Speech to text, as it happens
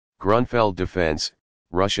Grunfeld defense,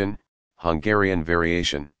 Russian, Hungarian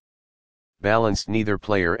variation. Balanced, neither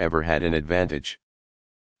player ever had an advantage.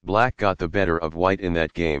 Black got the better of white in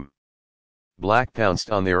that game. Black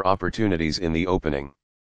pounced on their opportunities in the opening.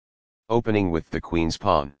 Opening with the queen's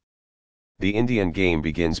pawn. The Indian game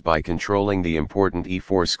begins by controlling the important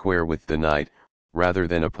e4 square with the knight, rather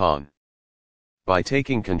than a pawn. By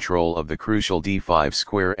taking control of the crucial d5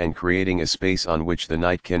 square and creating a space on which the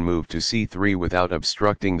knight can move to c3 without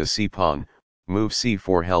obstructing the c-pawn, move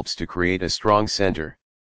c4 helps to create a strong center.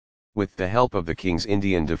 With the help of the king's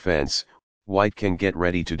Indian defense, white can get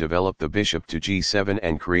ready to develop the bishop to g7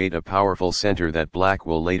 and create a powerful center that black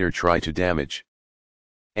will later try to damage.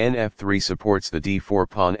 Nf3 supports the d4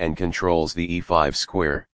 pawn and controls the e5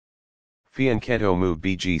 square. Fianchetto move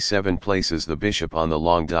bg7 places the bishop on the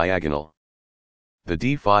long diagonal. The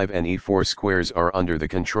d5 and e4 squares are under the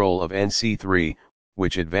control of nc3,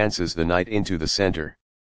 which advances the knight into the center.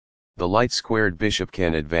 The light-squared bishop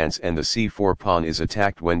can advance and the c4 pawn is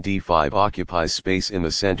attacked when d5 occupies space in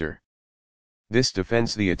the center. This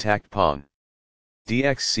defends the attacked pawn.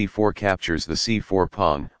 dx-c4 captures the c4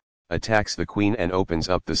 pawn, attacks the queen and opens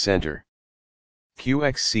up the center.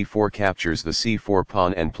 qx-c4 captures the c4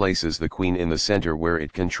 pawn and places the queen in the center where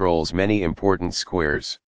it controls many important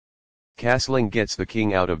squares. Castling gets the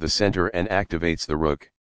king out of the center and activates the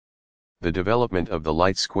rook. The development of the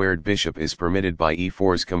light-squared bishop is permitted by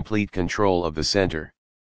e4's complete control of the center.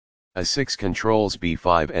 a6 controls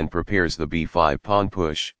b5 and prepares the b5 pawn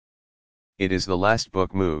push. It is the last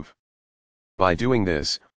book move. By doing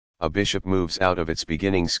this, a bishop moves out of its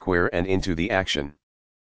beginning square and into the action.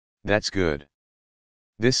 That's good.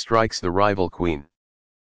 This strikes the rival queen.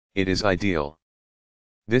 It is ideal.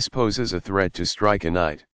 This poses a threat to strike a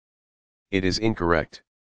knight. It is incorrect.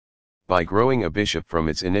 By growing a bishop from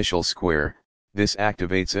its initial square, this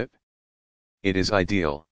activates it. It is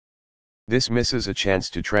ideal. This misses a chance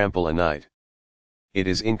to trample a knight. It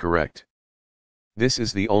is incorrect. This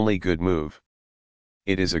is the only good move.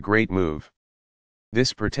 It is a great move.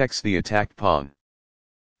 This protects the attacked pawn.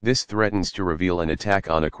 This threatens to reveal an attack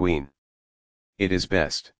on a queen. It is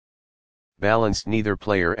best. Balanced, neither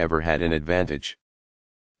player ever had an advantage.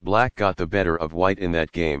 Black got the better of white in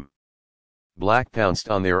that game. Black pounced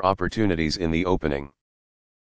on their opportunities in the opening.